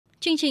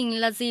Chương trình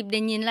là dịp để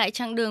nhìn lại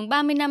chặng đường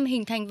 30 năm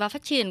hình thành và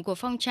phát triển của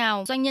phong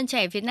trào doanh nhân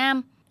trẻ Việt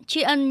Nam,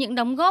 tri ân những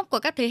đóng góp của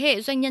các thế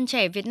hệ doanh nhân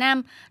trẻ Việt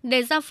Nam,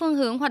 đề ra phương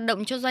hướng hoạt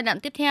động cho giai đoạn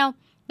tiếp theo,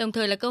 đồng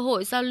thời là cơ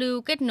hội giao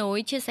lưu, kết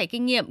nối, chia sẻ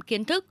kinh nghiệm,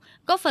 kiến thức,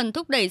 góp phần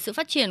thúc đẩy sự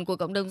phát triển của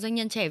cộng đồng doanh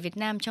nhân trẻ Việt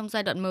Nam trong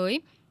giai đoạn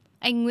mới.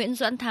 Anh Nguyễn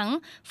Doãn Thắng,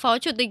 Phó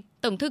Chủ tịch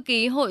Tổng thư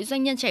ký Hội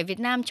Doanh nhân trẻ Việt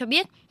Nam cho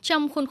biết,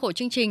 trong khuôn khổ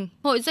chương trình,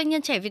 Hội Doanh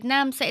nhân trẻ Việt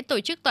Nam sẽ tổ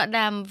chức tọa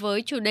đàm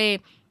với chủ đề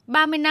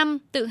 30 năm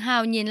tự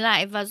hào nhìn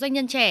lại và doanh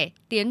nhân trẻ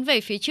tiến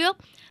về phía trước.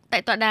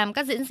 Tại tọa đàm,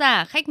 các diễn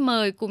giả, khách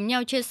mời cùng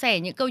nhau chia sẻ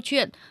những câu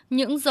chuyện,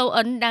 những dấu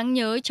ấn đáng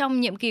nhớ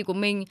trong nhiệm kỳ của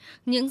mình,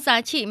 những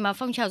giá trị mà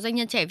phong trào doanh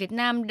nhân trẻ Việt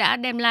Nam đã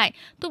đem lại,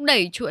 thúc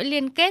đẩy chuỗi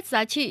liên kết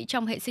giá trị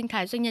trong hệ sinh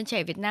thái doanh nhân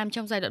trẻ Việt Nam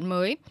trong giai đoạn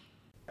mới.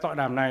 Tọa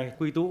đàm này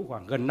quy tụ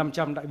khoảng gần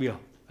 500 đại biểu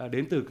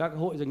đến từ các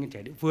hội doanh nhân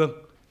trẻ địa phương.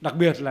 Đặc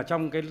biệt là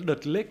trong cái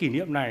đợt lễ kỷ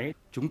niệm này,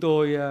 chúng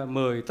tôi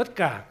mời tất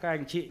cả các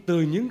anh chị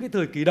từ những cái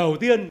thời kỳ đầu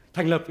tiên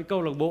thành lập cái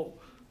câu lạc bộ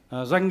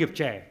doanh nghiệp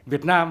trẻ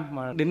Việt Nam,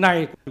 mà đến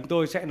nay chúng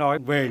tôi sẽ nói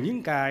về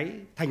những cái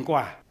thành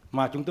quả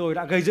mà chúng tôi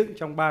đã gây dựng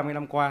trong 30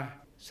 năm qua,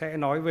 sẽ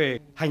nói về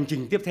hành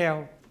trình tiếp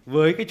theo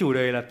với cái chủ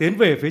đề là tiến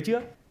về phía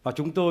trước. Và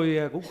chúng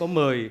tôi cũng có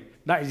mời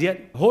đại diện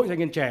Hội Doanh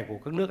nhân trẻ của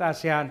các nước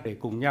ASEAN để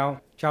cùng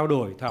nhau trao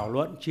đổi, thảo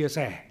luận, chia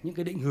sẻ những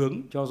cái định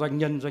hướng cho doanh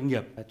nhân, doanh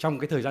nghiệp trong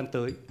cái thời gian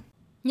tới.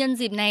 Nhân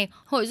dịp này,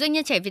 Hội Doanh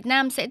nhân trẻ Việt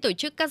Nam sẽ tổ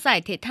chức các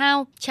giải thể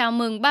thao chào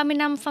mừng 30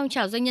 năm phong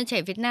trào doanh nhân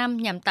trẻ Việt Nam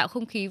nhằm tạo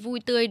không khí vui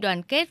tươi,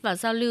 đoàn kết và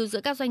giao lưu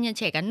giữa các doanh nhân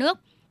trẻ cả nước.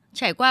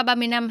 Trải qua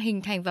 30 năm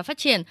hình thành và phát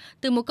triển,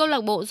 từ một câu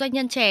lạc bộ doanh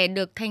nhân trẻ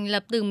được thành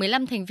lập từ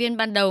 15 thành viên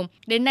ban đầu,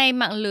 đến nay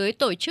mạng lưới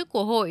tổ chức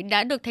của hội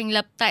đã được thành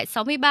lập tại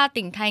 63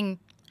 tỉnh thành,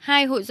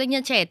 2 hội doanh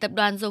nhân trẻ Tập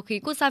đoàn Dầu khí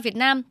Quốc gia Việt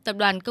Nam, Tập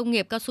đoàn Công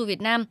nghiệp Cao su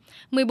Việt Nam,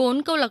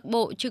 14 câu lạc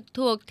bộ trực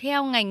thuộc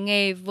theo ngành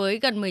nghề với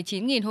gần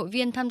 19.000 hội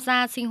viên tham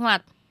gia sinh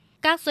hoạt.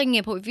 Các doanh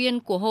nghiệp hội viên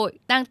của hội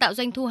đang tạo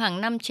doanh thu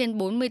hàng năm trên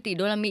 40 tỷ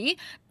đô la Mỹ,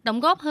 đóng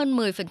góp hơn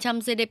 10%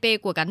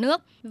 GDP của cả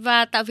nước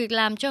và tạo việc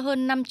làm cho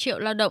hơn 5 triệu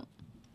lao động.